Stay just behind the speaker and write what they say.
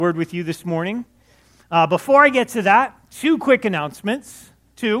Word with you this morning. Before I get to that, two quick announcements.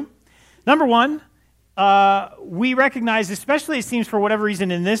 Number one, we recognize, especially it seems for whatever reason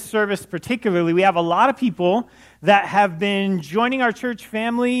in this service particularly, we have a lot of people that have been joining our church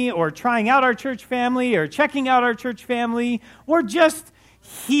family or trying out our church family or checking out our church family or just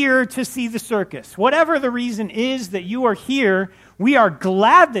here to see the circus. Whatever the reason is that you are here, we are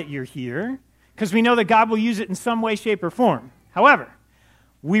glad that you're here because we know that God will use it in some way, shape, or form. However,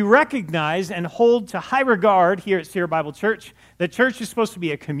 we recognize and hold to high regard here at Sierra Bible Church that church is supposed to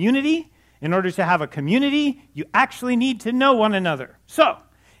be a community. In order to have a community, you actually need to know one another. So,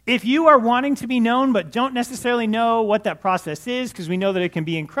 if you are wanting to be known but don't necessarily know what that process is, because we know that it can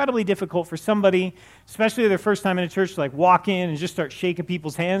be incredibly difficult for somebody, especially their first time in a church, to walk in and just start shaking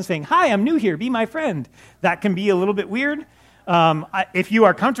people's hands saying, "Hi, I'm new here, be my friend." That can be a little bit weird. If you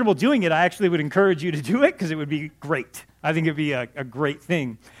are comfortable doing it, I actually would encourage you to do it because it would be great. I think it would be a great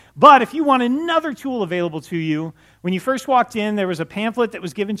thing. But if you want another tool available to you, when you first walked in, there was a pamphlet that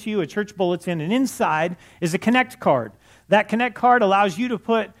was given to you, a church bulletin, and inside is a Connect card. That Connect card allows you to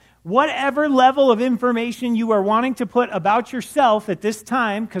put whatever level of information you are wanting to put about yourself at this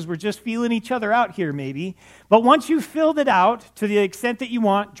time, because we're just feeling each other out here maybe. But once you've filled it out to the extent that you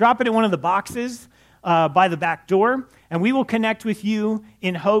want, drop it in one of the boxes by the back door, and we will connect with you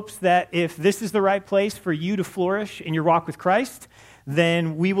in hopes that if this is the right place for you to flourish in your walk with Christ,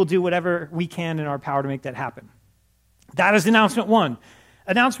 then we will do whatever we can in our power to make that happen. That is announcement one.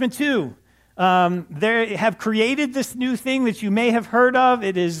 Announcement two, they have created this new thing that you may have heard of.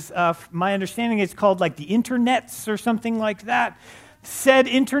 It is, my understanding, it's called the internets or something like that. Said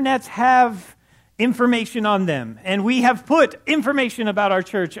internets have information on them, and we have put information about our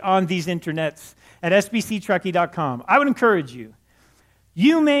church on these internets at sbctruckee.com. I would encourage you.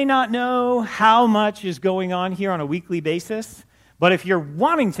 You may not know how much is going on here on a weekly basis, but if you're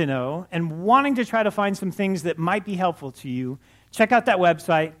wanting to know and wanting to try to find some things that might be helpful to you, check out that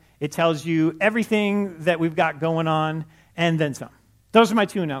website. It tells you everything that we've got going on and then some. Those are my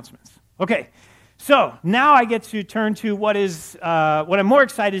two announcements. Okay, so now I get to turn to what I'm more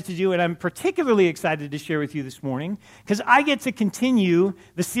excited to do, and I'm particularly excited to share with you this morning, because I get to continue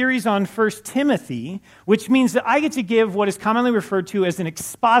the series on 1 Timothy, which means that I get to give what is commonly referred to as an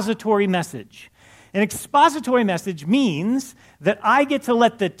expository message. An expository message means that I get to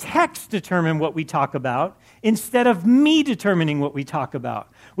let the text determine what we talk about instead of me determining what we talk about,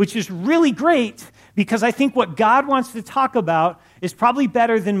 which is really great because I think what God wants to talk about is probably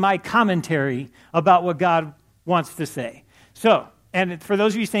better than my commentary about what God wants to say. So, and for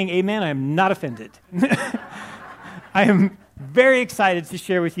those of you saying amen, I am not offended. I am very excited to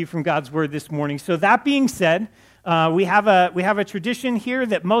share with you from God's Word this morning. So that being said, we have a tradition here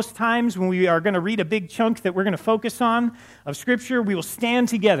that most times when we are going to read a big chunk that we're going to focus on of Scripture, we will stand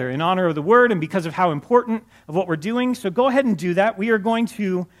together in honor of the Word and because of how important of what we're doing. So go ahead and do that. We are going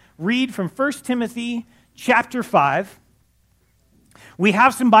to read from 1 Timothy chapter 5. We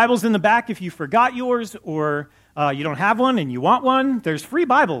have some Bibles in the back if you forgot yours or you don't have one and you want one. There's free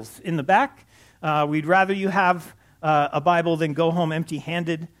Bibles in the back. We'd rather you have a Bible than go home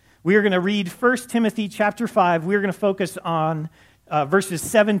empty-handed. We are going to read 1 Timothy chapter 5. We are going to focus on verses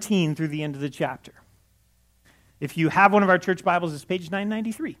 17 through the end of the chapter. If you have one of our church Bibles, it's page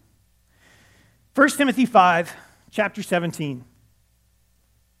 993. 1 Timothy 5, chapter 17.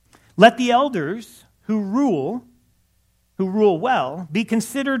 Let the elders who rule well, be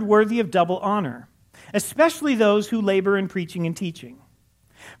considered worthy of double honor, especially those who labor in preaching and teaching.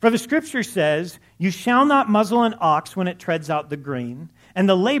 For the Scripture says, "You shall not muzzle an ox when it treads out the grain, and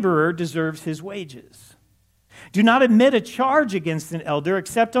the laborer deserves his wages. Do not admit a charge against an elder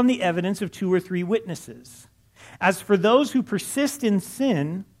except on the evidence of 2 or 3 witnesses. As for those who persist in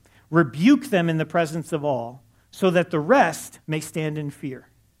sin, rebuke them in the presence of all, so that the rest may stand in fear.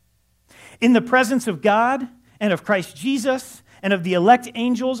 In the presence of God and of Christ Jesus and of the elect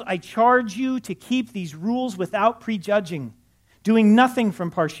angels, I charge you to keep these rules without prejudging, doing nothing from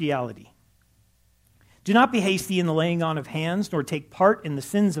partiality. Do not be hasty in the laying on of hands, nor take part in the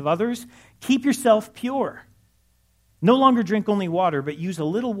sins of others. Keep yourself pure. No longer drink only water, but use a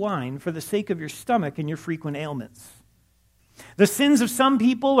little wine for the sake of your stomach and your frequent ailments. The sins of some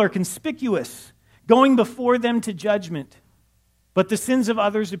people are conspicuous, going before them to judgment, but the sins of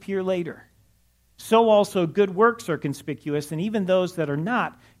others appear later. So also good works are conspicuous, and even those that are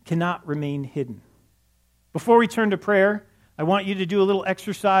not cannot remain hidden." Before we turn to prayer, I want you to do a little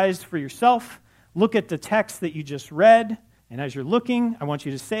exercise for yourself. Look at the text that you just read, and as you're looking, I want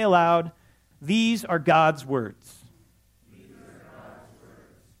you to say aloud, "These are God's words."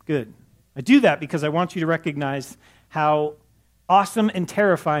 Good. I do that because I want you to recognize how awesome and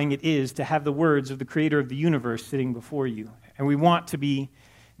terrifying it is to have the words of the creator of the universe sitting before you. And we want to be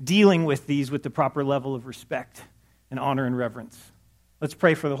dealing with these with the proper level of respect and honor and reverence. Let's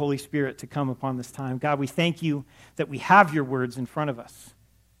pray for the Holy Spirit to come upon this time. God, we thank you that we have your words in front of us.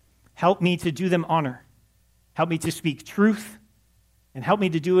 Help me to do them honor. Help me to speak truth, and help me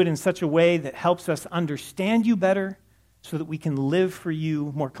to do it in such a way that helps us understand you better so that we can live for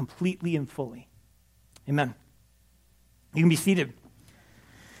you more completely and fully. Amen. You can be seated.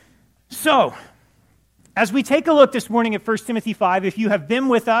 So, as we take a look this morning at 1 Timothy 5, if you have been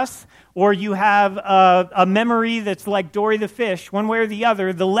with us or you have a memory that's like Dory the fish, one way or the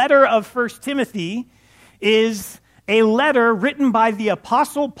other, the letter of 1 Timothy is a letter written by the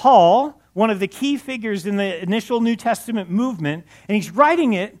Apostle Paul, one of the key figures in the initial New Testament movement, and he's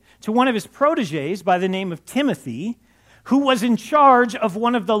writing it to one of his proteges by the name of Timothy, who was in charge of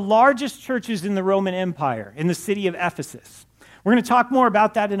one of the largest churches in the Roman Empire, in the city of Ephesus. We're going to talk more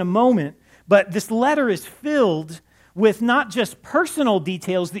about that in a moment, but this letter is filled with not just personal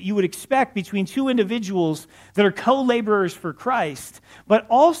details that you would expect between two individuals that are co-laborers for Christ, but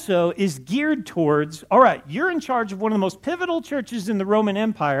also is geared towards, all right, you're in charge of one of the most pivotal churches in the Roman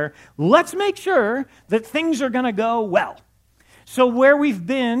Empire. Let's make sure that things are going to go well. So where we've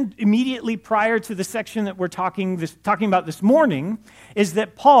been immediately prior to the section that we're talking about this morning is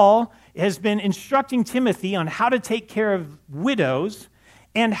that Paul has been instructing Timothy on how to take care of widows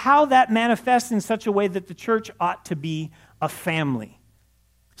and how that manifests in such a way that the church ought to be a family.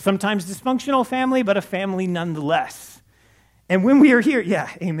 Sometimes dysfunctional family, but a family nonetheless. And when we are here, yeah,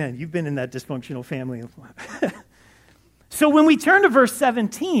 amen, you've been in that dysfunctional family. So when we turn to verse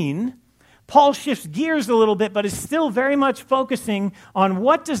 17, Paul shifts gears a little bit, but is still very much focusing on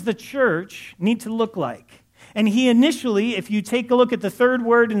what does the church need to look like. And he initially, if you take a look at the third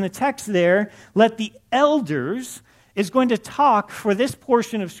word in the text there, let the elders, is going to talk for this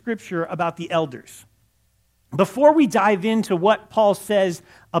portion of Scripture about the elders. Before we dive into what Paul says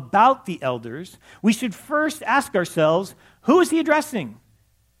about the elders, we should first ask ourselves, who is he addressing?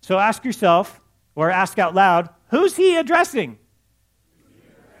 So ask yourself, or ask out loud, who's he addressing?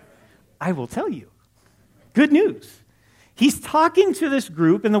 I will tell you. Good news. He's talking to this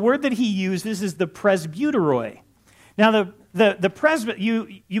group, and the word that he uses is the presbyteroi. Now,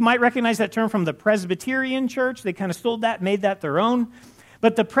 you might recognize that term from the Presbyterian church. They kind of stole that, made that their own.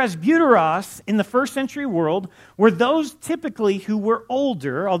 But the presbyteros in the first century world were those typically who were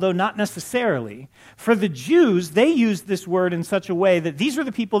older, although not necessarily. For the Jews, they used this word in such a way that these were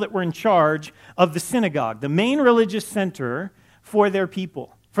the people that were in charge of the synagogue, the main religious center for their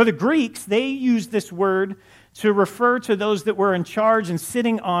people. For the Greeks, they used this word to refer to those that were in charge and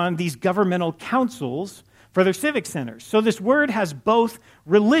sitting on these governmental councils for their civic centers. So this word has both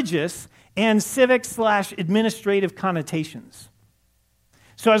religious and civic/administrative connotations.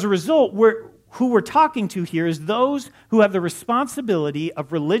 So as a result, who we're talking to here is those who have the responsibility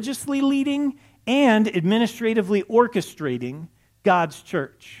of religiously leading and administratively orchestrating God's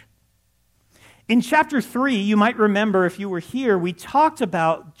church. In chapter 3, you might remember if you were here, we talked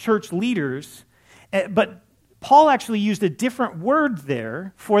about church leaders, but Paul actually used a different word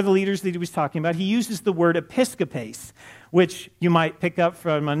there for the leaders that he was talking about. He uses the word episkopes, which you might pick up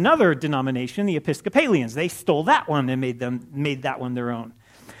from another denomination, the Episcopalians. They stole that one and made that one their own.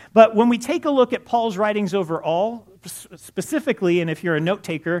 But when we take a look at Paul's writings overall, specifically, and if you're a note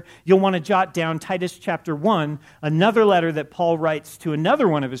taker, you'll want to jot down Titus chapter 1, another letter that Paul writes to another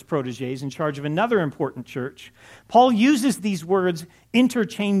one of his proteges in charge of another important church. Paul uses these words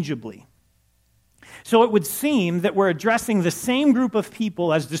interchangeably. So it would seem that we're addressing the same group of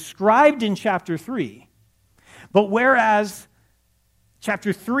people as described in chapter 3. But whereas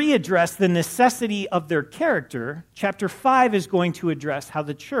chapter 3 addressed the necessity of their character, chapter 5 is going to address how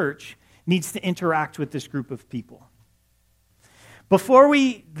the church needs to interact with this group of people. Before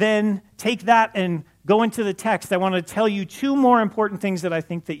we then take that and go into the text, I want to tell you two more important things that I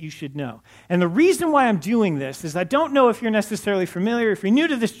think that you should know. And the reason why I'm doing this is I don't know if you're necessarily familiar. If you're new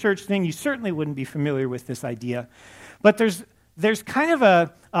to this church thing, you certainly wouldn't be familiar with this idea. But there's kind of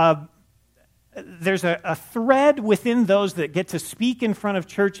a thread within those that get to speak in front of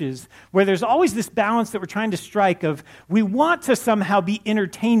churches where there's always this balance that we're trying to strike of we want to somehow be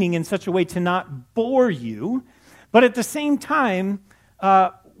entertaining in such a way to not bore you, but at the same time,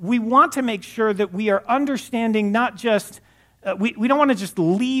 we want to make sure that we are understanding not just, we don't want to just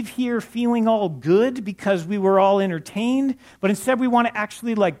leave here feeling all good because we were all entertained, but instead we want to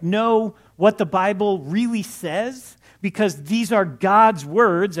actually know what the Bible really says, because these are God's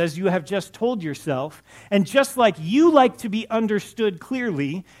words, as you have just told yourself. And just like you like to be understood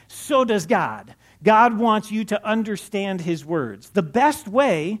clearly, so does God. God wants you to understand his words. The best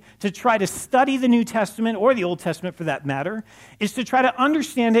way to try to study the New Testament, or the Old Testament for that matter, is to try to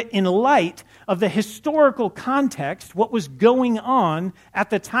understand it in light of the historical context, what was going on at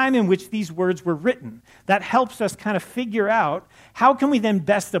the time in which these words were written. That helps us kind of figure out how can we then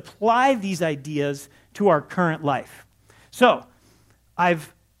best apply these ideas to our current life. So,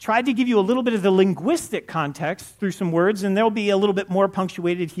 I've tried to give you a little bit of the linguistic context through some words, and they'll be a little bit more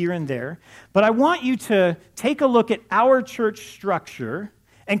punctuated here and there. But I want you to take a look at our church structure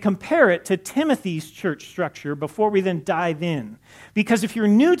and compare it to Timothy's church structure before we then dive in. Because if you're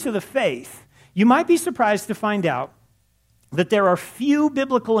new to the faith, you might be surprised to find out that there are few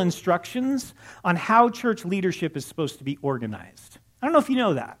biblical instructions on how church leadership is supposed to be organized. I don't know if you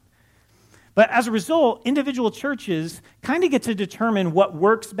know that. But as a result, individual churches kind of get to determine what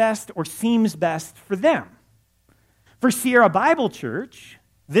works best or seems best for them. For Sierra Bible Church,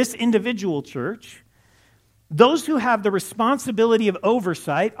 this individual church, those who have the responsibility of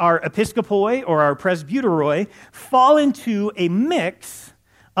oversight, our episcopoi or our presbyteroi, fall into a mix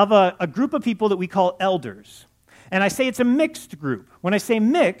of a group of people that we call elders. And I say it's a mixed group. When I say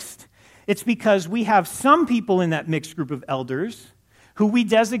mixed, it's because we have some people in that mixed group of elders who we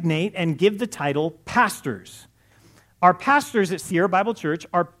designate and give the title pastors. Our pastors at Sierra Bible Church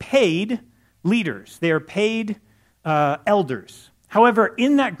are paid leaders. They are paid elders. However,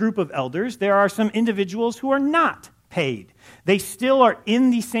 in that group of elders, there are some individuals who are not paid. They still are in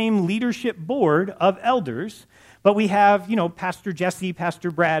the same leadership board of elders, but we have, Pastor Jesse,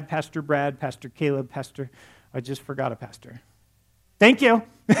 Pastor Brad, Pastor Caleb, I just forgot a pastor. Thank you.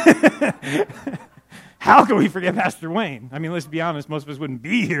 How can we forget Pastor Wayne? I mean, let's be honest, most of us wouldn't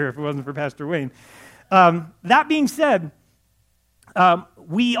be here if it wasn't for Pastor Wayne. That being said,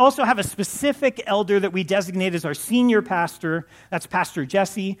 we also have a specific elder that we designate as our senior pastor. That's Pastor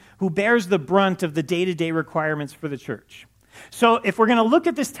Jesse, who bears the brunt of the day-to-day requirements for the church. So if we're going to look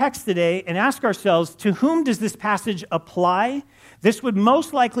at this text today and ask ourselves, to whom does this passage apply? This would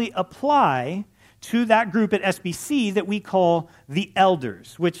most likely apply to that group at SBC that we call the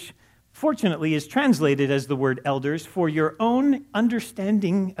elders, which fortunately is translated as the word elders for your own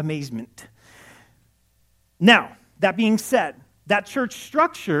understanding amazement. Now, that being said, that church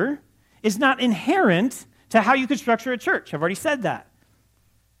structure is not inherent to how you could structure a church. I've already said that.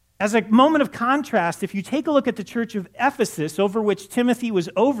 As a moment of contrast, if you take a look at the church of Ephesus, over which Timothy was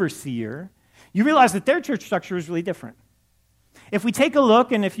overseer, you realize that their church structure is really different. If we take a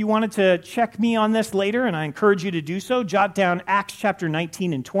look, and if you wanted to check me on this later, and I encourage you to do so, jot down Acts chapter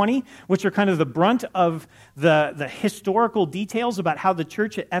 19 and 20, which are kind of the brunt of the historical details about how the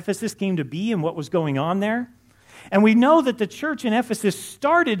church at Ephesus came to be and what was going on there. And we know that the church in Ephesus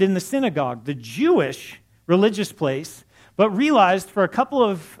started in the synagogue, the Jewish religious place, but realized for a couple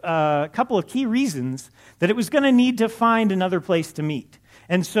of key reasons that it was going to need to find another place to meet.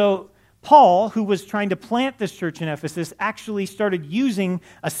 And so Paul, who was trying to plant this church in Ephesus, actually started using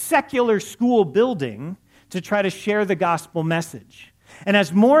a secular school building to try to share the gospel message. And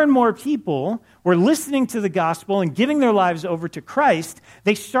as more and more people were listening to the gospel and giving their lives over to Christ,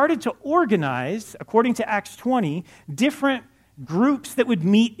 they started to organize, according to Acts 20, different groups that would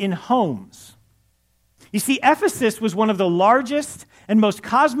meet in homes. You see, Ephesus was one of the largest and most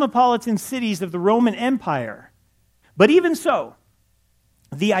cosmopolitan cities of the Roman Empire. But even so,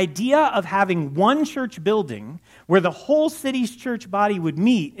 the idea of having one church building where the whole city's church body would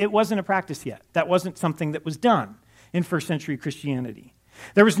meet, it wasn't a practice yet. That wasn't something that was done in first century Christianity.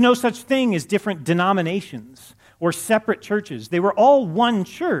 There was no such thing as different denominations or separate churches. They were all one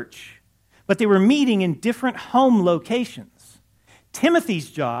church, but they were meeting in different home locations.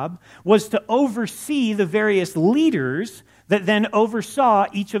 Timothy's job was to oversee the various leaders that then oversaw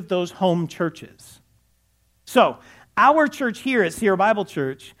each of those home churches. So, our church here at Sierra Bible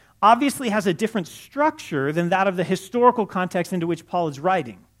Church obviously has a different structure than that of the historical context into which Paul is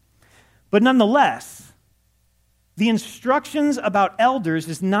writing. But nonetheless, the instructions about elders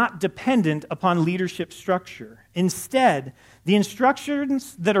is not dependent upon leadership structure. Instead, the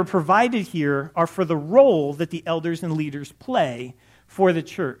instructions that are provided here are for the role that the elders and leaders play for the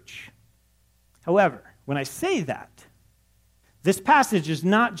church. However, when I say that, this passage is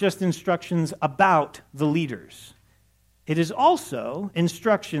not just instructions about the leaders. It is also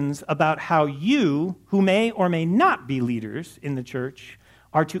instructions about how you, who may or may not be leaders in the church,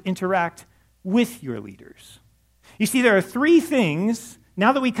 are to interact with your leaders. You see, there are three things,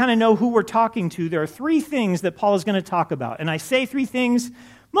 now that we kind of know who we're talking to, there are three things that Paul is going to talk about. And I say three things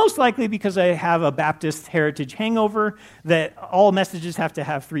most likely because I have a Baptist heritage hangover that all messages have to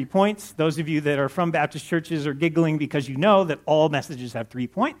have 3 points. Those of you that are from Baptist churches are giggling because you know that all messages have 3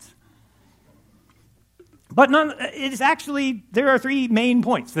 points. But it is actually, there are three main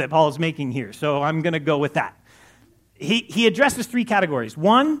points that Paul is making here, so I'm going to go with that. He addresses three categories.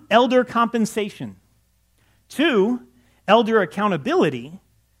 1, elder compensation. 2, elder accountability.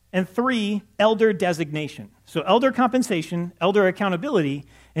 And 3, elder designation. So elder compensation, elder accountability,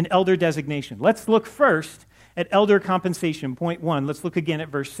 and elder designation. Let's look first at elder compensation, point 1. Let's look again at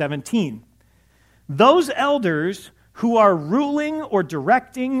verse 17. Those elders who are ruling or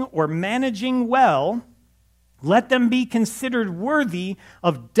directing or managing well, let them be considered worthy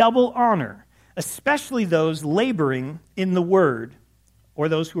of double honor, especially those laboring in the word or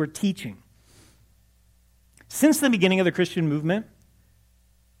those who are teaching. Since the beginning of the Christian movement,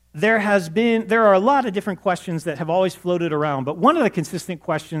 there are a lot of different questions that have always floated around, but one of the consistent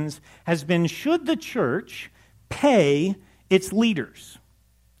questions has been, should the church pay its leaders?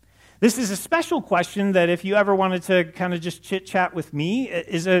 This is a special question that if you ever wanted to kind of just chit-chat with me,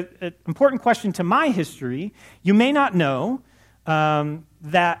 is an important question to my history. You may not know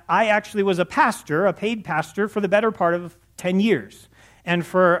that I actually was a pastor, a paid pastor, for the better part of 10 years. And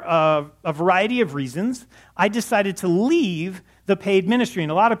for a variety of reasons, I decided to leave the paid ministry.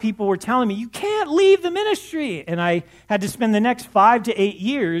 And a lot of people were telling me, you can't leave the ministry. And I had to spend the next 5 to 8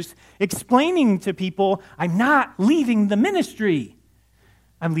 years explaining to people, I'm not leaving the ministry.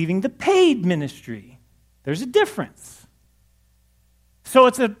 I'm leaving the paid ministry. There's a difference. So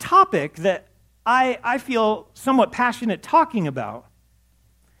it's a topic that I feel somewhat passionate talking about.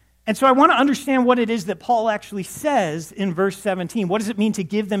 And so I want to understand what it is that Paul actually says in verse 17. What does it mean to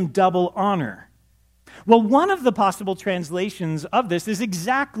give them double honor? Well, one of the possible translations of this is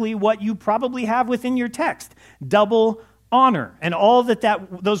exactly what you probably have within your text, double honor, and all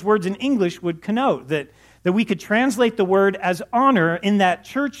those words in English would connote, that we could translate the word as honor in that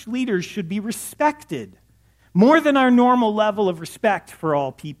church leaders should be respected more than our normal level of respect for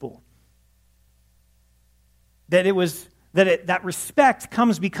all people. That respect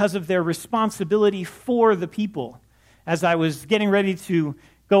comes because of their responsibility for the people. As I was getting ready to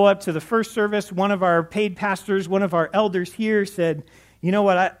go up to the first service, one of our paid pastors, one of our elders here said, you know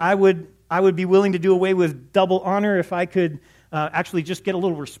what, I would be willing to do away with double honor if I could actually just get a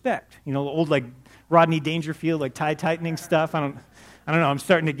little respect. You know, old like Rodney Dangerfield, like tie tightening stuff. I don't know, I'm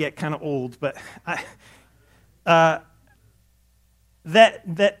starting to get kind of old, but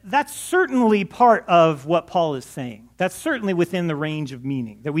that's certainly part of what Paul is saying. That's certainly within the range of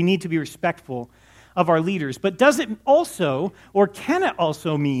meaning, that we need to be respectful of our leaders. But does it also, or can it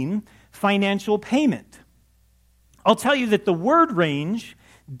also mean financial payment? I'll tell you that the word range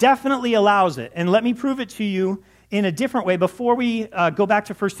definitely allows it. And let me prove it to you in a different way. Before we go back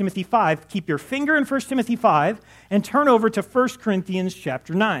to 1 Timothy 5, keep your finger in 1 Timothy 5 and turn over to 1 Corinthians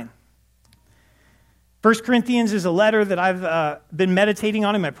chapter 9. 1 Corinthians is a letter that I've been meditating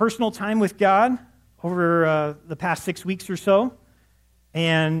on in my personal time with God over the past 6 weeks or so.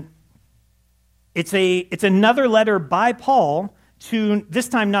 And it's another letter by Paul to, this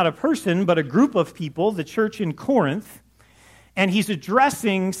time not a person, but a group of people, the church in Corinth. And he's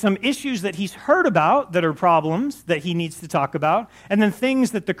addressing some issues that he's heard about that are problems that he needs to talk about, and then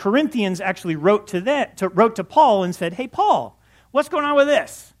things that the Corinthians actually wrote to Paul and said, hey, Paul, what's going on with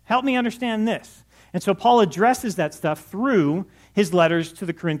this? Help me understand this. And so Paul addresses that stuff through his letters to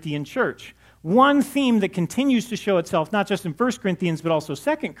the Corinthian church. One theme that continues to show itself, not just in 1 Corinthians, but also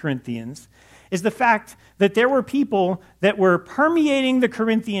 2 Corinthians, is the fact that there were people that were permeating the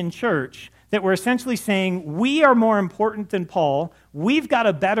Corinthian church that were essentially saying, we are more important than Paul, we've got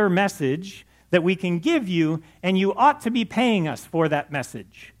a better message that we can give you, and you ought to be paying us for that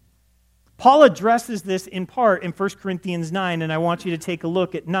message. Paul addresses this in part in 1 Corinthians 9, and I want you to take a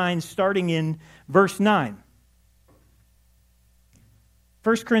look at 9, starting in verse 9.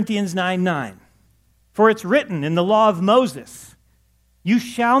 1 Corinthians 9:9. For it's written in the law of Moses, you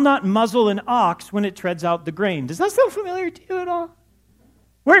shall not muzzle an ox when it treads out the grain. Does that sound familiar to you at all?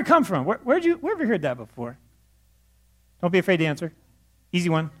 Where did it come from? Where have you heard that before? Don't be afraid to answer. Easy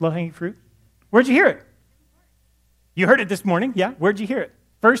one, low-hanging fruit. Where'd you hear it? You heard it this morning, yeah? Where'd you hear it?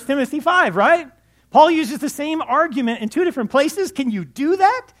 1 Timothy 5, right? Paul uses the same argument in 2 different places. Can you do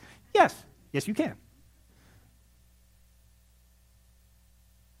that? Yes. Yes, you can.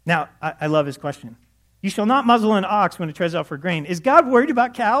 Now, I love his question. You shall not muzzle an ox when it treads out for grain. Is God worried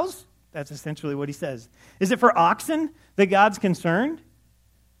about cows? That's essentially what he says. Is it for oxen that God's concerned?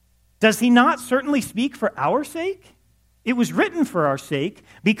 Does he not certainly speak for our sake? It was written for our sake,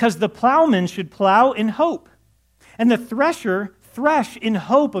 because the plowman should plow in hope, and the thresher thresh in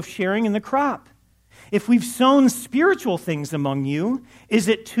hope of sharing in the crop. If we've sown spiritual things among you, is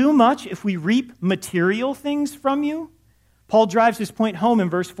it too much if we reap material things from you? Paul drives his point home in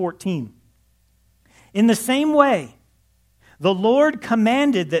verse 14. In the same way, the Lord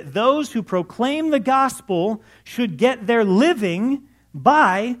commanded that those who proclaim the gospel should get their living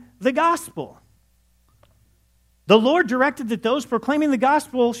by the gospel. The Lord directed that those proclaiming the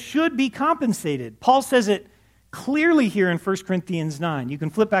gospel should be compensated. Paul says it clearly here in 1 Corinthians 9. You can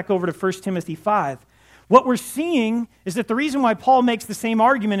flip back over to 1 Timothy 5. What we're seeing is that the reason why Paul makes the same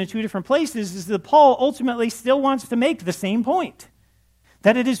argument in two different places is that Paul ultimately still wants to make the same point.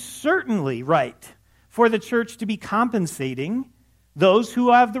 That it is certainly right for the church to be compensating those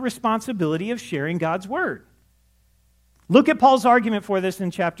who have the responsibility of sharing God's word. Look at Paul's argument for this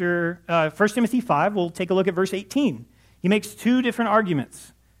in 1 Timothy 5. We'll take a look at verse 18. He makes two different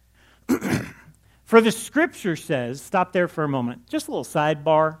arguments. For the scripture says, stop there for a moment, just a little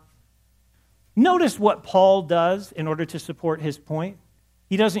sidebar. Notice what Paul does in order to support his point.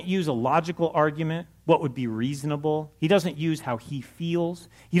 He doesn't use a logical argument, what would be reasonable. He doesn't use how he feels.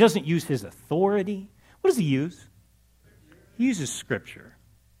 He doesn't use his authority. What does he use? He uses Scripture.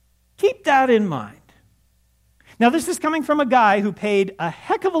 Keep that in mind. Now, this is coming from a guy who paid a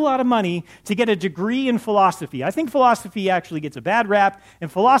heck of a lot of money to get a degree in philosophy. I think philosophy actually gets a bad rap,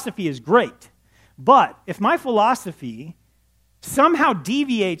 and philosophy is great. But if my philosophy somehow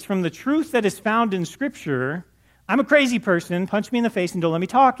deviates from the truth that is found in Scripture, I'm a crazy person, punch me in the face and don't let me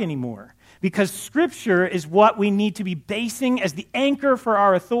talk anymore. Because Scripture is what we need to be basing as the anchor for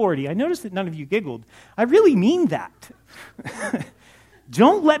our authority. I noticed that none of you giggled. I really mean that.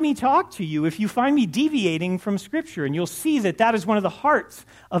 Don't let me talk to you if you find me deviating from Scripture, and you'll see that that is one of the hearts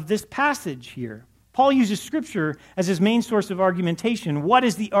of this passage here. Paul uses Scripture as his main source of argumentation. What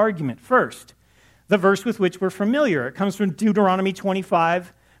is the argument? First, the verse with which we're familiar. It comes from Deuteronomy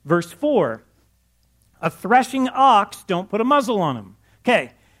 25, verse 4. A threshing ox, don't put a muzzle on him.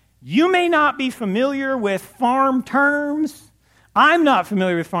 Okay, you may not be familiar with farm terms. I'm not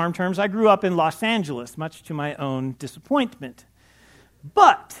familiar with farm terms. I grew up in Los Angeles, much to my own disappointment.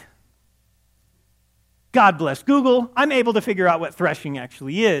 But, God bless Google, I'm able to figure out what threshing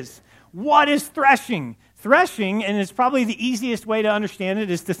actually is. What is threshing? Threshing, and it's probably the easiest way to understand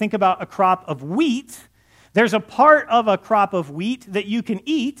it, is to think about a crop of wheat. There's a part of a crop of wheat that you can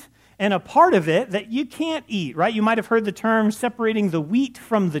eat, and a part of it that you can't eat, right? You might have heard the term separating the wheat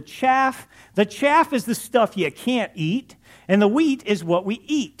from the chaff. The chaff is the stuff you can't eat, and the wheat is what we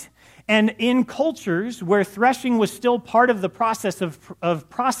eat. And in cultures where threshing was still part of the process of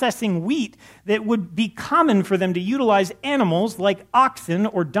processing wheat, that would be common for them to utilize animals like oxen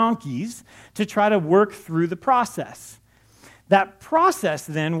or donkeys to try to work through the process. That process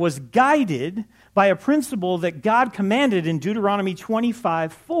then was guided by a principle that God commanded in Deuteronomy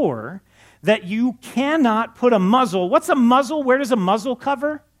 25:4, that you cannot put a muzzle. What's a muzzle? Where does a muzzle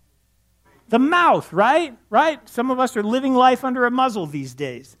cover? The mouth, right? Right? Some of us are living life under a muzzle these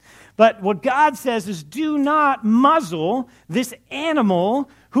days. But what God says is do not muzzle this animal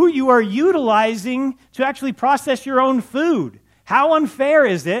who you are utilizing to actually process your own food. How unfair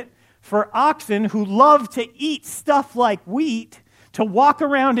is it for oxen who love to eat stuff like wheat to walk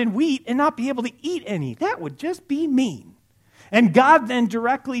around in wheat and not be able to eat any? That would just be mean. And God then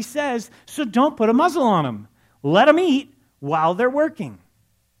directly says, so don't put a muzzle on them. Let them eat while they're working.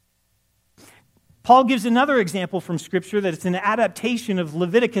 Paul gives another example from Scripture that it's an adaptation of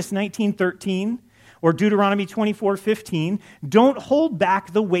Leviticus 19:13 or Deuteronomy 24:15. Don't hold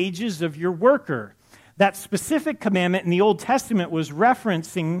back the wages of your worker. That specific commandment in the Old Testament was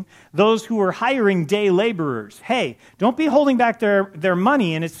referencing those who were hiring day laborers. Hey, don't be holding back their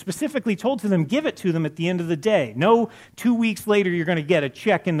money, and it's specifically told to them, give it to them at the end of the day. No, 2 weeks later you're going to get a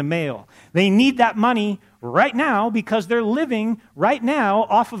check in the mail. They need that money right now because they're living right now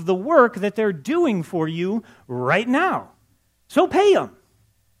off of the work that they're doing for you right now. So pay them.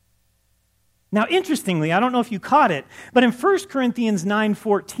 Now, interestingly, I don't know if you caught it, but in 1 Corinthians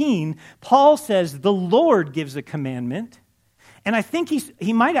 9:14, Paul says the Lord gives a commandment, and I think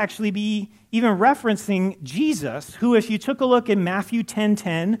he might actually be even referencing Jesus, who, if you took a look in Matthew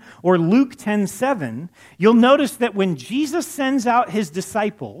 10:10 or Luke 10:7, you'll notice that when Jesus sends out his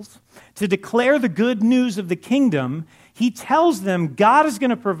disciples to declare the good news of the kingdom, he tells them God is going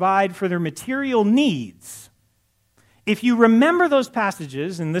to provide for their material needs. If you remember those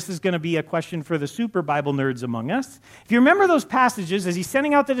passages, and this is going to be a question for the super Bible nerds among us, if you remember those passages as he's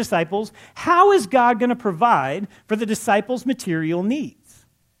sending out the disciples, how is God going to provide for the disciples' material needs?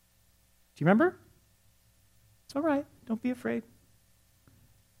 Do you remember? It's all right. Don't be afraid.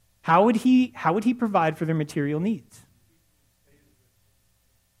 How would he provide for their material needs?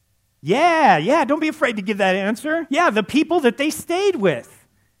 Yeah, don't be afraid to give that answer. Yeah, the people that they stayed with.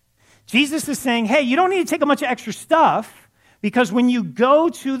 Jesus is saying, hey, you don't need to take a bunch of extra stuff Because when you go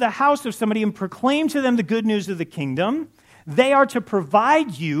to the house of somebody and proclaim to them the good news of the kingdom, they are to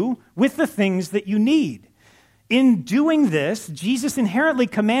provide you with the things that you need. In doing this, Jesus inherently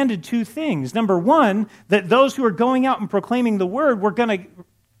commanded two things. Number one, that those who are going out and proclaiming the word were going to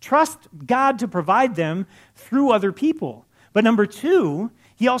trust God to provide them through other people. But number two,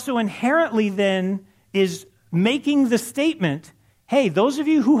 he also inherently then is making the statement, hey, those of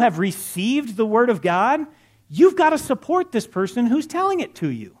you who have received the word of God, you've got to support this person who's telling it to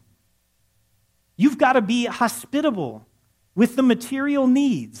you. You've got to be hospitable with the material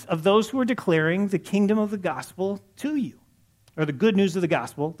needs of those who are declaring the kingdom of the gospel to you, or the good news of the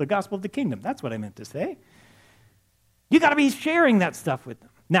gospel of the kingdom. That's what I meant to say. You got to be sharing that stuff with them.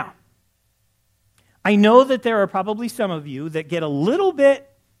 Now, I know that there are probably some of you that get a little bit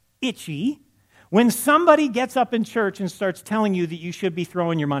itchy when somebody gets up in church and starts telling you that you should be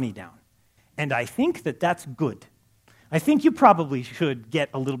throwing your money down. And I think that that's good. I think you probably should get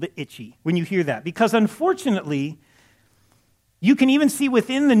a little bit itchy when you hear that, because unfortunately, you can even see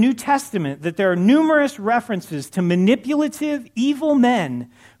within the New Testament that there are numerous references to manipulative, evil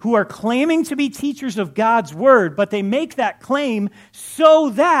men who are claiming to be teachers of God's word, but they make that claim so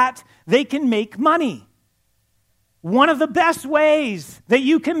that they can make money. One of the best ways that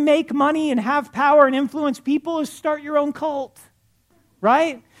you can make money and have power and influence people is start your own cult,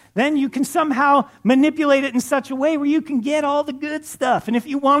 right? Then you can somehow manipulate it in such a way where you can get all the good stuff. And if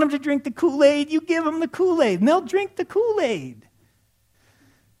you want them to drink the Kool-Aid, you give them the Kool-Aid, and they'll drink the Kool-Aid.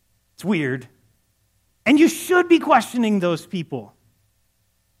 It's weird. And you should be questioning those people.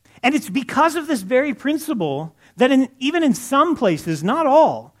 And it's because of this very principle that even in some places, not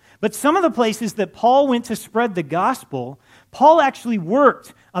all, but some of the places that Paul went to spread the gospel, Paul actually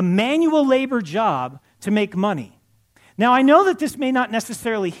worked a manual labor job to make money. Now, I know that this may not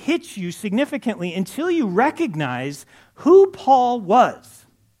necessarily hit you significantly until you recognize who Paul was.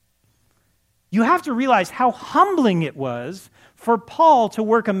 You have to realize how humbling it was for Paul to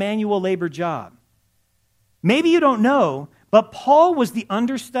work a manual labor job. Maybe you don't know, but Paul was the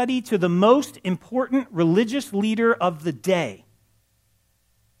understudy to the most important religious leader of the day.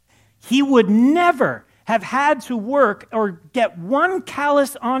 He would never have had to work or get one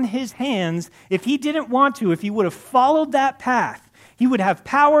callus on his hands if he didn't want to, if he would have followed that path. He would have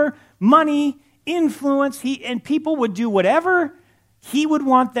power, money, influence, and people would do whatever he would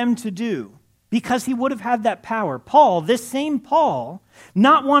want them to do because he would have had that power. Paul, this same Paul,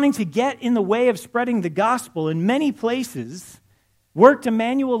 not wanting to get in the way of spreading the gospel in many places, worked a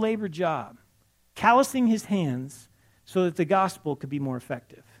manual labor job, callousing his hands so that the gospel could be more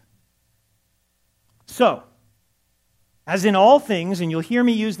effective. So, as in all things, and you'll hear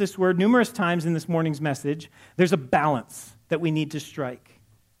me use this word numerous times in this morning's message, there's a balance that we need to strike.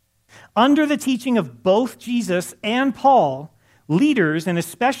 Under the teaching of both Jesus and Paul, leaders, and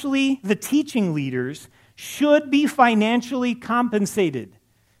especially the teaching leaders, should be financially compensated.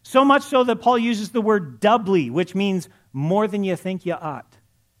 So much so that Paul uses the word doubly, which means more than you think you ought.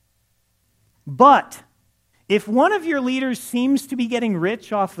 But if one of your leaders seems to be getting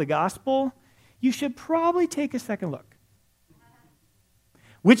rich off the gospel, you should probably take a second look.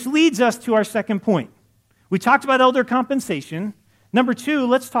 Which leads us to our second point. We talked about elder compensation. Number 2,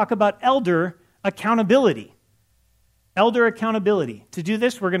 let's talk about elder accountability. Elder accountability. To do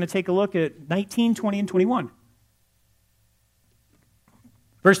this, we're going to take a look at 19, 20, and 21.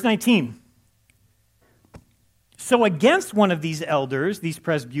 Verse 19. So against one of these elders, these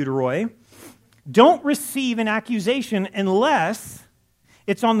presbyteroi, don't receive an accusation unless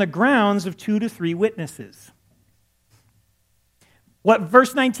it's on the grounds of 2 to 3 witnesses. What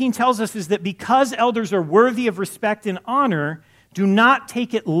verse 19 tells us is that because elders are worthy of respect and honor, do not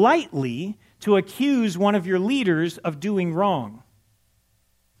take it lightly to accuse one of your leaders of doing wrong.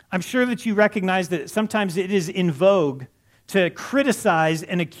 I'm sure that you recognize that sometimes it is in vogue to criticize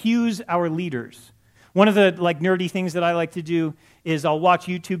and accuse our leaders. One of the nerdy things that I like to do is I'll watch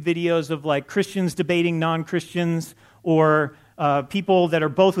YouTube videos of Christians debating non-Christians, or people that are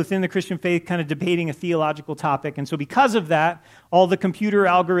both within the Christian faith kind of debating a theological topic. And so because of that, all the computer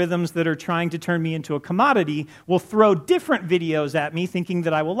algorithms that are trying to turn me into a commodity will throw different videos at me thinking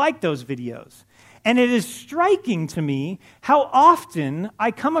that I will like those videos. And it is striking to me how often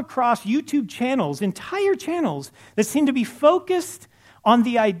I come across YouTube channels, entire channels, that seem to be focused on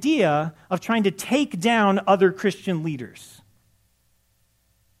the idea of trying to take down other Christian leaders.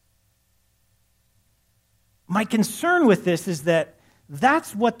 My concern with this is that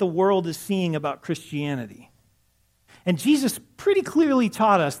that's what the world is seeing about Christianity. And Jesus pretty clearly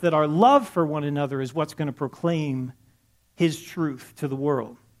taught us that our love for one another is what's going to proclaim his truth to the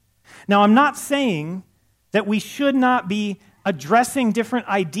world. Now, I'm not saying that we should not be addressing different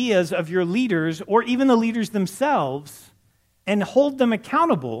ideas of your leaders or even the leaders themselves and hold them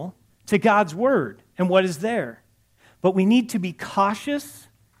accountable to God's word and what is there. But we need to be cautious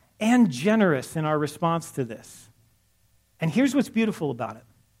and generous in our response to this. And here's what's beautiful about it.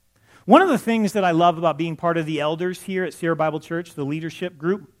 One of the things that I love about being part of the elders here at Sierra Bible Church, the leadership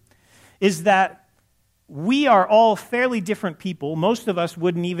group, is that we are all fairly different people. Most of us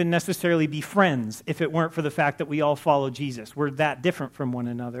wouldn't even necessarily be friends if it weren't for the fact that we all follow Jesus. We're that different from one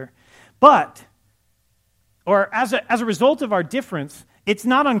another. But, or as a result of our difference, it's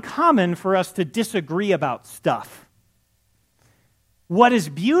not uncommon for us to disagree about stuff. What is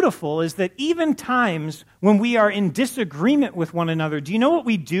beautiful is that even times when we are in disagreement with one another, do you know what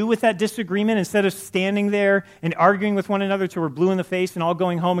we do with that disagreement instead of standing there and arguing with one another till we're blue in the face and all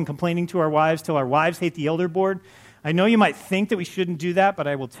going home and complaining to our wives till our wives hate the elder board? I know you might think that we shouldn't do that, but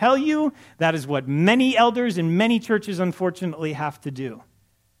I will tell you that is what many elders in many churches unfortunately have to do.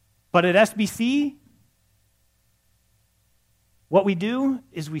 But at SBC, what we do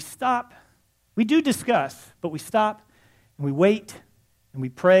is we stop. We do discuss, but we stop and we wait and we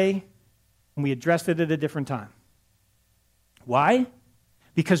pray, and we address it at a different time. Why?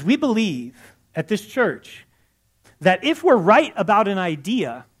 Because we believe at this church that if we're right about an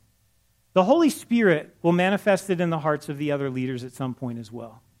idea, the Holy Spirit will manifest it in the hearts of the other leaders at some point as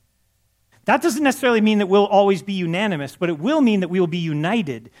well. That doesn't necessarily mean that we'll always be unanimous, but it will mean that we will be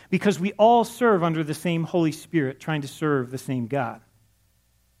united because we all serve under the same Holy Spirit, trying to serve the same God.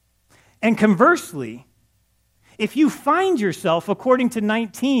 And conversely, if you find yourself, according to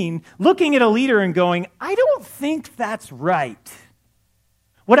 19, looking at a leader and going, I don't think that's right,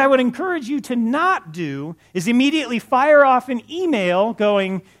 what I would encourage you to not do is immediately fire off an email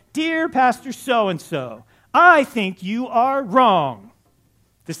going, Dear Pastor so-and-so, I think you are wrong.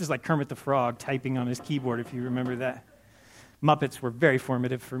 This is like Kermit the Frog typing on his keyboard, if you remember that. Muppets were very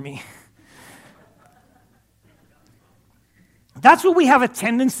formative for me. That's what we have a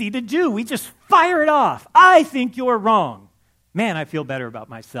tendency to do. We just fire it off. I think you're wrong. Man, I feel better about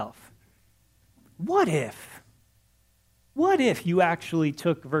myself. What if you actually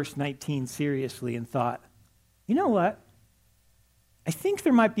took verse 19 seriously and thought, you know what? I think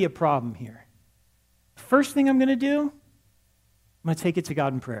there might be a problem here. First thing I'm going to do, I'm going to take it to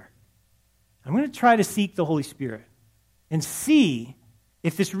God in prayer. I'm going to try to seek the Holy Spirit and see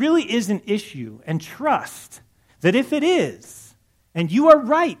if this really is an issue and trust that if it is, and you are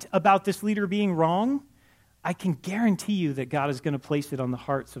right about this leader being wrong, I can guarantee you that God is going to place it on the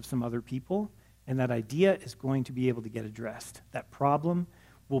hearts of some other people, and that idea is going to be able to get addressed. That problem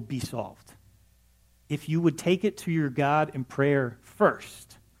will be solved. If you would take it to your God in prayer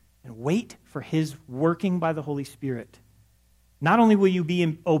first and wait for his working by the Holy Spirit, not only will you be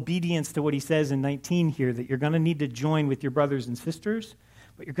in obedience to what he says in 19 here, that you're going to need to join with your brothers and sisters,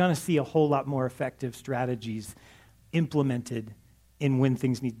 but you're going to see a whole lot more effective strategies implemented in when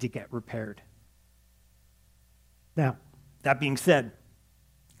things need to get repaired. Now, that being said,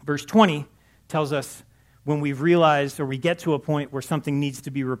 verse 20 tells us when we've realized or we get to a point where something needs to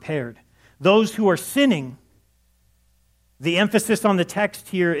be repaired. Those who are sinning, the emphasis on the text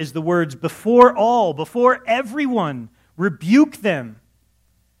here is the words, before all, before everyone, rebuke them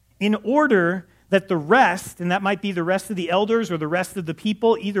in order that the rest, and that might be the rest of the elders or the rest of the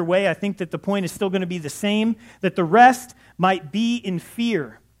people, either way, I think that the point is still going to be the same, that the rest might be in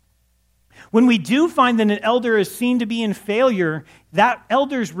fear. When we do find that an elder is seen to be in failure, that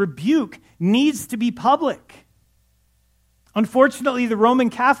elder's rebuke needs to be public. Unfortunately, the Roman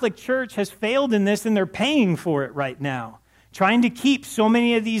Catholic Church has failed in this, and they're paying for it right now, trying to keep so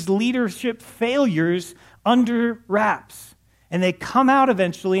many of these leadership failures under wraps. And they come out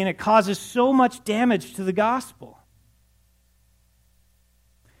eventually, and it causes so much damage to the gospel.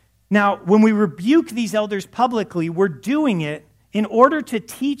 Now, when we rebuke these elders publicly, we're doing it in order to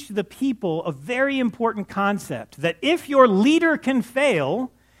teach the people a very important concept, that if your leader can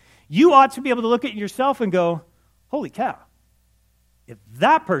fail, you ought to be able to look at yourself and go, holy cow, if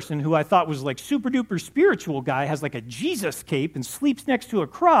that person who I thought was like super duper spiritual guy has like a Jesus cape and sleeps next to a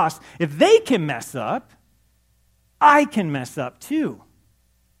cross, if they can mess up, I can mess up too.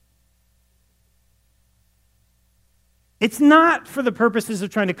 It's not for the purposes of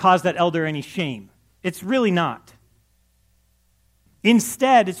trying to cause that elder any shame. It's really not.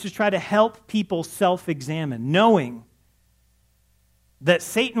 Instead, it's to try to help people self-examine, knowing that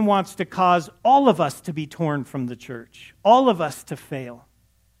Satan wants to cause all of us to be torn from the church, all of us to fail.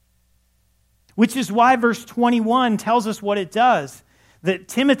 Which is why verse 21 tells us what it does. That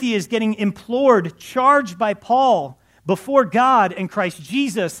Timothy is getting implored, charged by Paul before God and Christ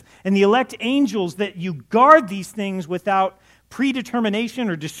Jesus and the elect angels that you guard these things without predetermination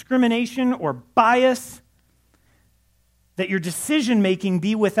or discrimination or bias, that your decision-making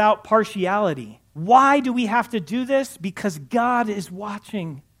be without partiality. Why do we have to do this? Because God is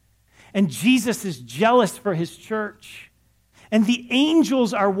watching, and Jesus is jealous for his church. And the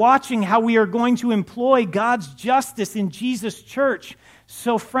angels are watching how we are going to employ God's justice in Jesus' church.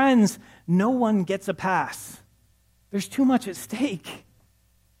 So friends, no one gets a pass. There's too much at stake.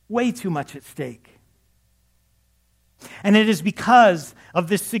 Way too much at stake. And it is because of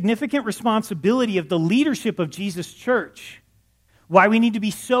this significant responsibility of the leadership of Jesus' church why we need to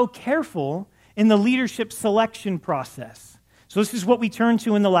be so careful in the leadership selection process. So this is what we turn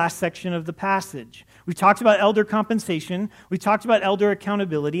to in the last section of the passage. We've talked about elder compensation, we talked about elder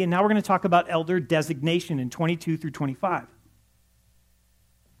accountability, and now we're going to talk about elder designation in 22 through 25.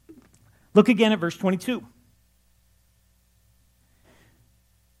 Look again at verse 22.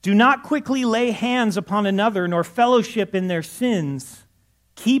 Do not quickly lay hands upon another, nor fellowship in their sins.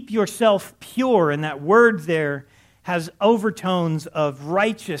 Keep yourself pure. And that word there has overtones of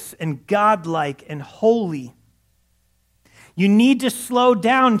righteous and godlike and holy. You need to slow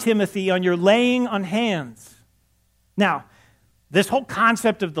down, Timothy, on your laying on hands. Now, this whole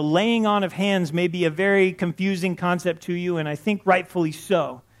concept of the laying on of hands may be a very confusing concept to you, and I think rightfully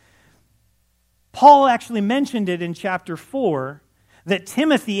so. Paul actually mentioned it in chapter 4, that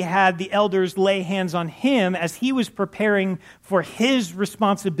Timothy had the elders lay hands on him as he was preparing for his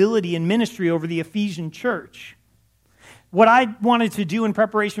responsibility in ministry over the Ephesian church. What I wanted to do in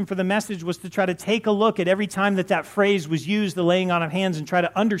preparation for the message was to try to take a look at every time that phrase was used, the laying on of hands, and try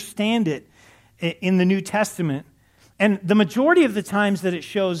to understand it in the New Testament. And the majority of the times that it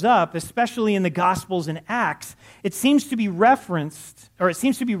shows up, especially in the Gospels and Acts, it seems to be referencing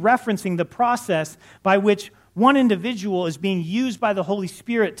the process by which one individual is being used by the Holy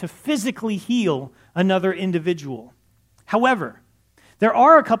Spirit to physically heal another individual. However, there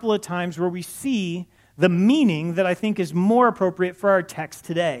are a couple of times where we see the meaning that I think is more appropriate for our text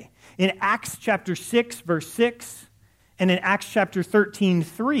today. In Acts chapter 6, verse 6, and in Acts chapter 13,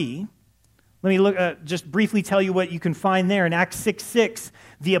 3, let me just briefly tell you what you can find there. In Acts 6:6,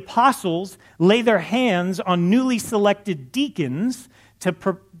 the apostles lay their hands on newly selected deacons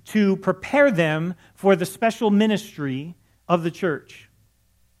to prepare them for the special ministry of the church.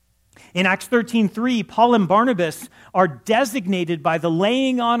 In Acts 13:3, Paul and Barnabas are designated by the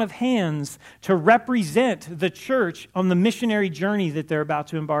laying on of hands to represent the church on the missionary journey that they're about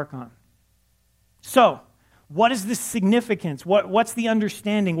to embark on. So, what is the significance? What's the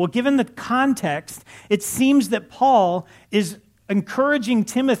understanding? Well, given the context, it seems that Paul is encouraging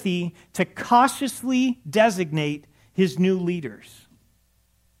Timothy to cautiously designate his new leaders.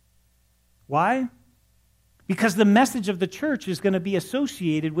 Why? Because the message of the church is going to be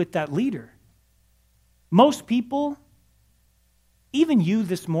associated with that leader. Most people, even you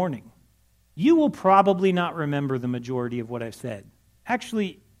this morning, you will probably not remember the majority of what I've said.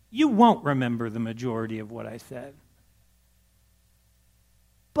 Actually, you won't remember the majority of what I said.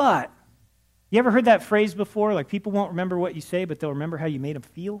 But, you ever heard that phrase before? Like, people won't remember what you say, but they'll remember how you made them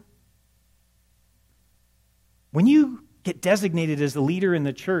feel? When you get designated as the leader in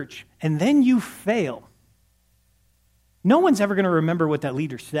the church, and then you fail, no one's ever going to remember what that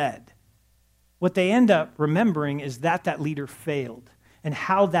leader said. What they end up remembering is that leader failed, and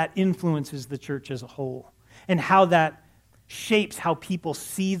how that influences the church as a whole, and how that shapes how people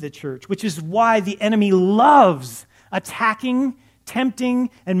see the church, which is why the enemy loves attacking, tempting,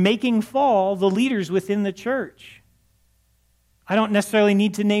 and making fall the leaders within the church. I don't necessarily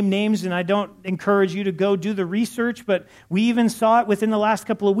need to name names, and I don't encourage you to go do the research, but we even saw it within the last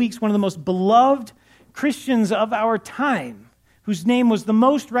couple of weeks. One of the most beloved Christians of our time, whose name was the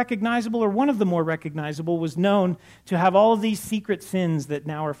most recognizable, or one of the more recognizable, was known to have all of these secret sins that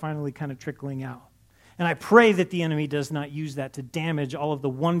now are finally kind of trickling out. And I pray that the enemy does not use that to damage all of the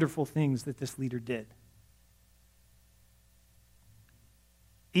wonderful things that this leader did.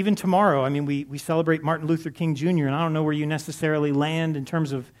 Even tomorrow, we celebrate Martin Luther King Jr., and I don't know where you necessarily land in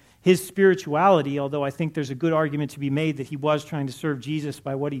terms of his spirituality, although I think there's a good argument to be made that he was trying to serve Jesus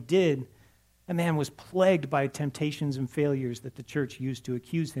by what he did. That man was plagued by temptations and failures that the church used to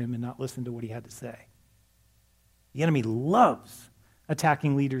accuse him and not listen to what he had to say. The enemy loves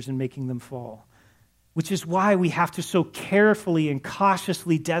attacking leaders and making them fall, which is why we have to so carefully and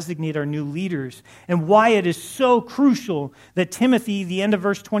cautiously designate our new leaders, and why it is so crucial that Timothy, the end of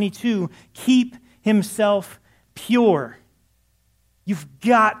verse 22, keep himself pure. You've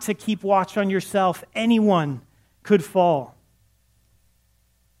got to keep watch on yourself. Anyone could fall.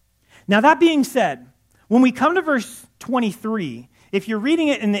 Now, that being said, when we come to verse 23, if you're reading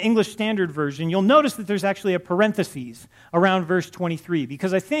it in the English Standard Version, you'll notice that there's actually a parenthesis around verse 23,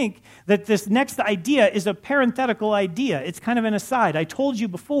 because I think that this next idea is a parenthetical idea. It's kind of an aside. I told you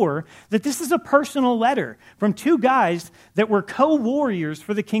before that this is a personal letter from two guys that were co-warriors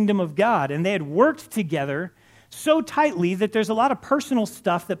for the kingdom of God, and they had worked together so tightly that there's a lot of personal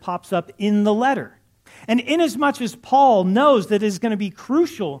stuff that pops up in the letter. And inasmuch as Paul knows that it is going to be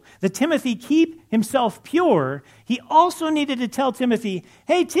crucial that Timothy keep himself pure, he also needed to tell Timothy,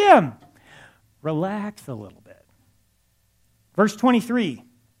 hey, Tim, relax a little bit. Verse 23,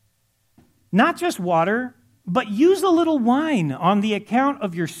 not just water, but use a little wine on the account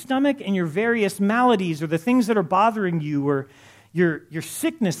of your stomach and your various maladies or the things that are bothering you or your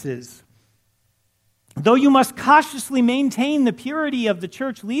sicknesses. Though you must cautiously maintain the purity of the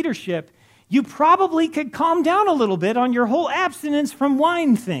church leadership, you probably could calm down a little bit on your whole abstinence from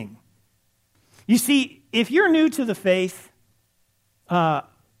wine thing. You see, if you're new to the faith,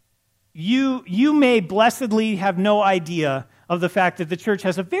 you may blessedly have no idea of the fact that the church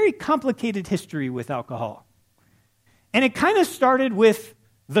has a very complicated history with alcohol. And it kind of started with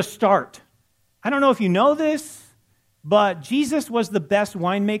the start. I don't know if you know this, but Jesus was the best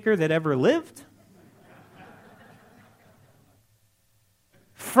winemaker that ever lived.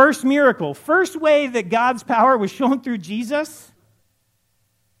 First miracle, first way that God's power was shown through Jesus,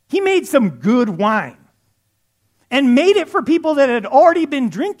 he made some good wine and made it for people that had already been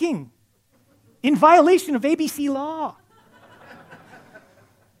drinking in violation of ABC law.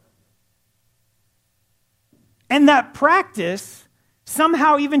 And that practice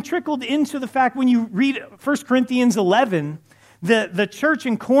somehow even trickled into the fact when you read 1 Corinthians 11, the church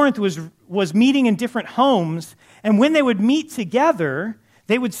in Corinth was meeting in different homes, and when they would meet together,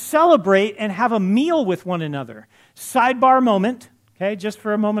 they would celebrate and have a meal with one another. Sidebar moment, okay, just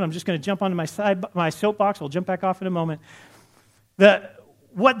for a moment. I'm just going to jump onto my soapbox. I'll jump back off in a moment.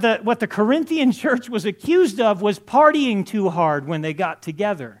 What the Corinthian church was accused of was partying too hard when they got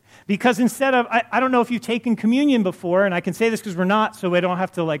together. Because instead of, I don't know if you've taken communion before, and I can say this because we're not, so I don't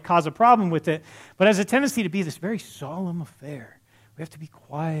have to cause a problem with it, but it has a tendency to be this very solemn affair. We have to be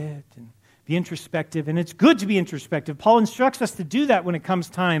quiet and be introspective, and it's good to be introspective. Paul instructs us to do that when it comes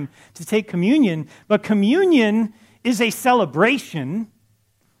time to take communion, but communion is a celebration,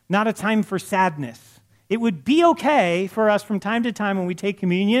 not a time for sadness. It would be okay for us from time to time when we take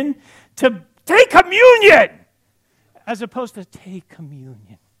communion to take communion as opposed to take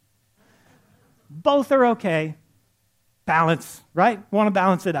communion. Both are okay. Balance, right? Want to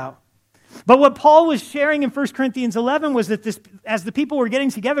balance it out. But what Paul was sharing in 1 Corinthians 11 was that as the people were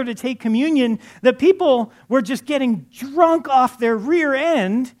getting together to take communion, the people were just getting drunk off their rear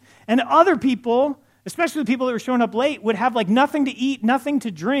end, and other people, especially the people that were showing up late, would have nothing to eat, nothing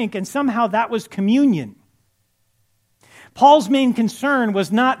to drink, and somehow that was communion. Paul's main concern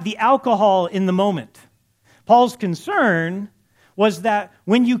was not the alcohol in the moment. Paul's concern was that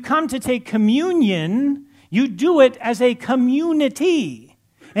when you come to take communion, you do it as a community.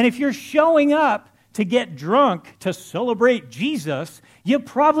 And if you're showing up to get drunk to celebrate Jesus, you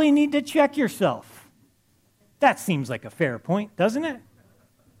probably need to check yourself. That seems like a fair point, doesn't it?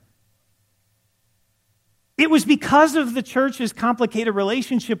 It was because of the church's complicated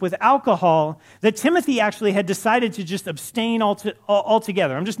relationship with alcohol that Timothy actually had decided to just abstain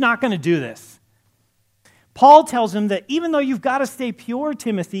altogether. I'm just not going to do this. Paul tells him that even though you've got to stay pure,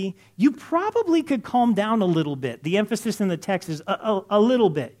 Timothy, you probably could calm down a little bit. The emphasis in the text is a little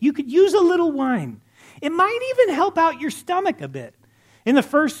bit. You could use a little wine. It might even help out your stomach a bit. In the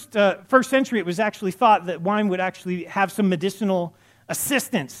first century, it was actually thought that wine would actually have some medicinal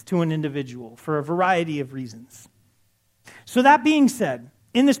assistance to an individual for a variety of reasons. So that being said,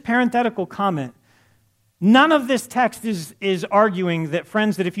 in this parenthetical comment, none of this text is arguing that,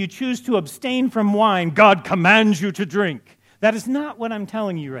 friends, that if you choose to abstain from wine, God commands you to drink. That is not what I'm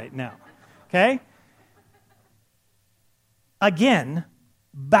telling you right now, okay? Again,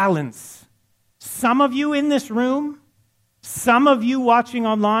 balance. Some of you in this room, some of you watching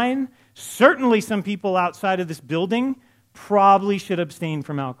online, certainly some people outside of this building probably should abstain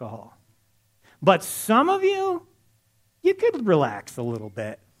from alcohol. But some of you could relax a little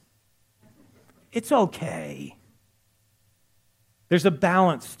bit. It's okay. There's a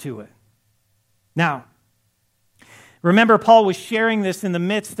balance to it. Now, remember, Paul was sharing this in the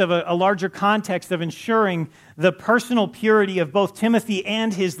midst of a larger context of ensuring the personal purity of both Timothy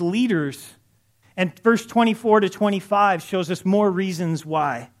and his leaders. And verse 24 to 25 shows us more reasons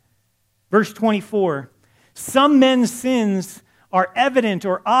why. Verse 24, some men's sins are evident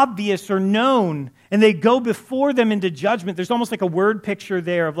or obvious or known, and they go before them into judgment. There's almost like a word picture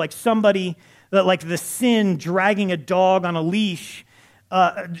there of somebody like the sin dragging a dog on a leash,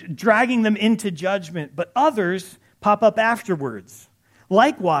 dragging them into judgment, but others pop up afterwards.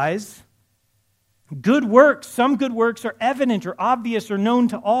 Likewise, some good works are evident or obvious or known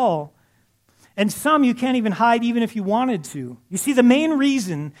to all, and some you can't even hide even if you wanted to. You see, the main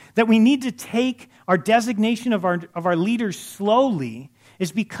reason that we need to take our designation of our leaders slowly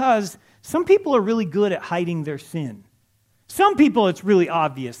is because some people are really good at hiding their sin. Some people, it's really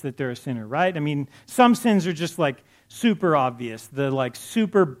obvious that they're a sinner, right? I mean, some sins are just like super obvious. The like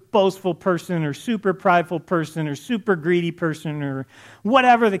super boastful person or super prideful person or super greedy person or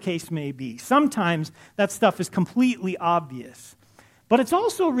whatever the case may be. Sometimes that stuff is completely obvious. But it's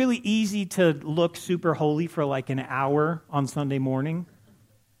also really easy to look super holy for like an hour on Sunday morning,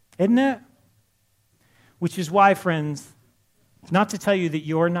 isn't it? Which is why, friends, not to tell you that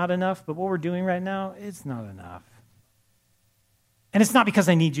you're not enough, but what we're doing right now, it's not enough. And it's not because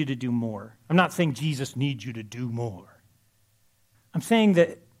I need you to do more. I'm not saying Jesus needs you to do more. I'm saying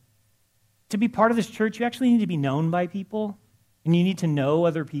that to be part of this church, you actually need to be known by people, and you need to know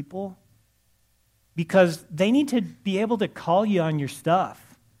other people, because they need to be able to call you on your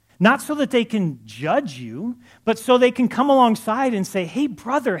stuff. Not so that they can judge you, but so they can come alongside and say, hey,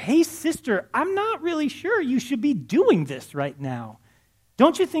 brother, hey, sister, I'm not really sure you should be doing this right now.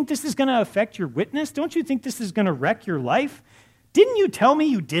 Don't you think this is going to affect your witness? Don't you think this is going to wreck your life? Didn't you tell me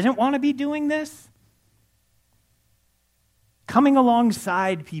you didn't want to be doing this? Coming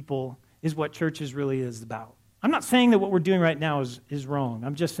alongside people is what churches really is about. I'm not saying that what we're doing right now is wrong.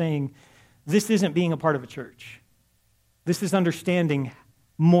 I'm just saying this isn't being a part of a church. This is understanding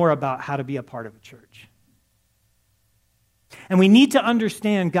more about how to be a part of a church. And we need to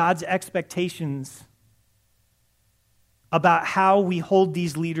understand God's expectations about how we hold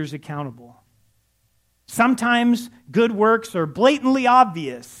these leaders accountable. Sometimes good works are blatantly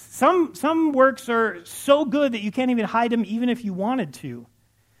obvious. Some works are so good that you can't even hide them even if you wanted to.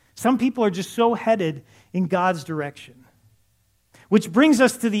 Some people are just so headed in God's direction. Which brings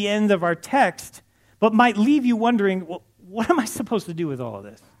us to the end of our text, but might leave you wondering, well, what am I supposed to do with all of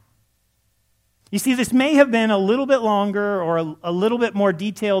this? You see, this may have been a little bit longer or a little bit more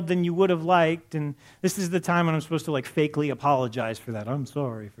detailed than you would have liked, and this is the time when I'm supposed to like fakely apologize for that. I'm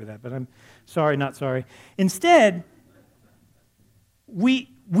sorry for that, but I'm sorry, not sorry. Instead, we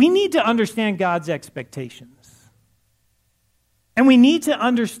need to understand God's expectations. And we need to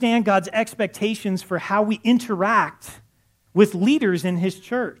understand God's expectations for how we interact with leaders in His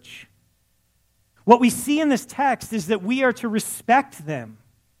church. What we see in this text is that we are to respect them,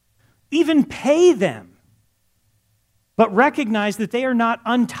 even pay them, but recognize that they are not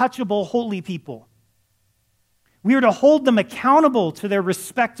untouchable holy people. We are to hold them accountable to their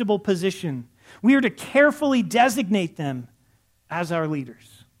respectable position. We are to carefully designate them as our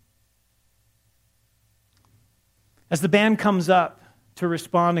leaders. As the band comes up to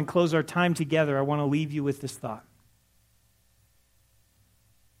respond and close our time together, I want to leave you with this thought.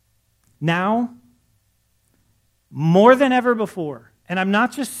 Now, more than ever before, and I'm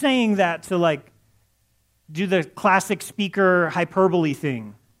not just saying that to like do the classic speaker hyperbole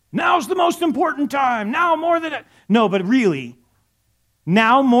thing. Now's the most important time. Now more than... No, but really,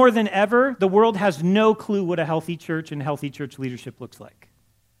 now more than ever, the world has no clue what a healthy church and healthy church leadership looks like.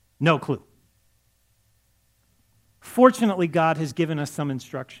 No clue. Fortunately, God has given us some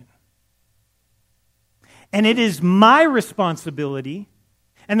instruction. And it is my responsibility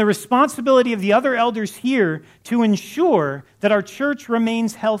and the responsibility of the other elders here to ensure that our church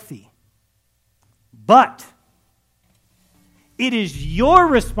remains healthy. But it is your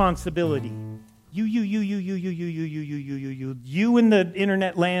responsibility, you in the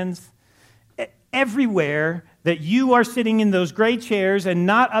internet lands, everywhere that you are sitting in those gray chairs and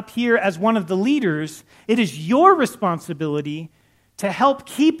not up here as one of the leaders, it is your responsibility to help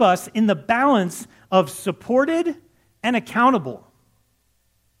keep us in the balance of supported and accountable.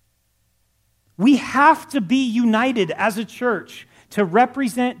 We have to be united as a church to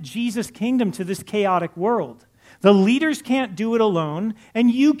represent Jesus' kingdom to this chaotic world. The leaders can't do it alone, and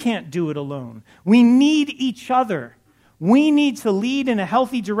you can't do it alone. We need each other. We need to lead in a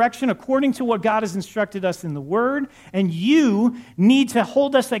healthy direction according to what God has instructed us in the Word, and you need to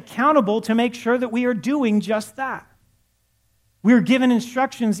hold us accountable to make sure that we are doing just that. We are given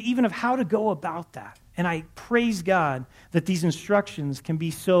instructions even of how to go about that. And I praise God that these instructions can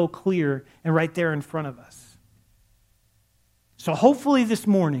be so clear and right there in front of us. So hopefully this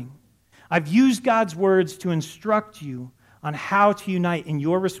morning, I've used God's words to instruct you on how to unite in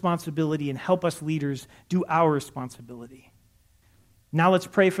your responsibility and help us leaders do our responsibility. Now let's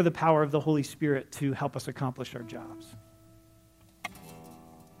pray for the power of the Holy Spirit to help us accomplish our jobs.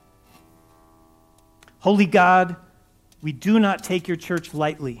 Holy God, we do not take your church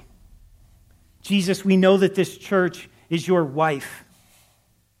lightly. Jesus, we know that this church is your wife,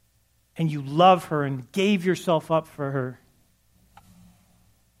 and you love her and gave yourself up for her.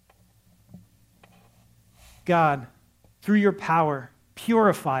 God, through your power,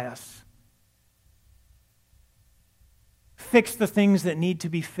 purify us. Fix the things that need to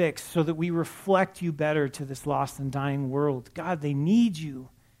be fixed so that we reflect you better to this lost and dying world. God, they need you,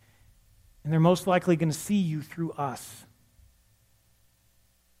 and they're most likely going to see you through us.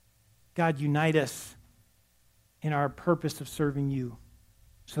 God, unite us in our purpose of serving you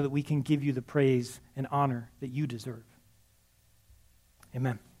so that we can give you the praise and honor that you deserve.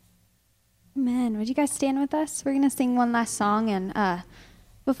 Amen. Amen. Would you guys stand with us? We're going to sing one last song, and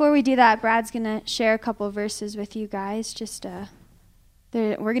before we do that, Brad's going to share a couple of verses with you guys.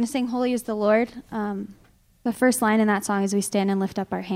 We're going to sing Holy is the Lord. The first line in that song is we stand and lift up our hands.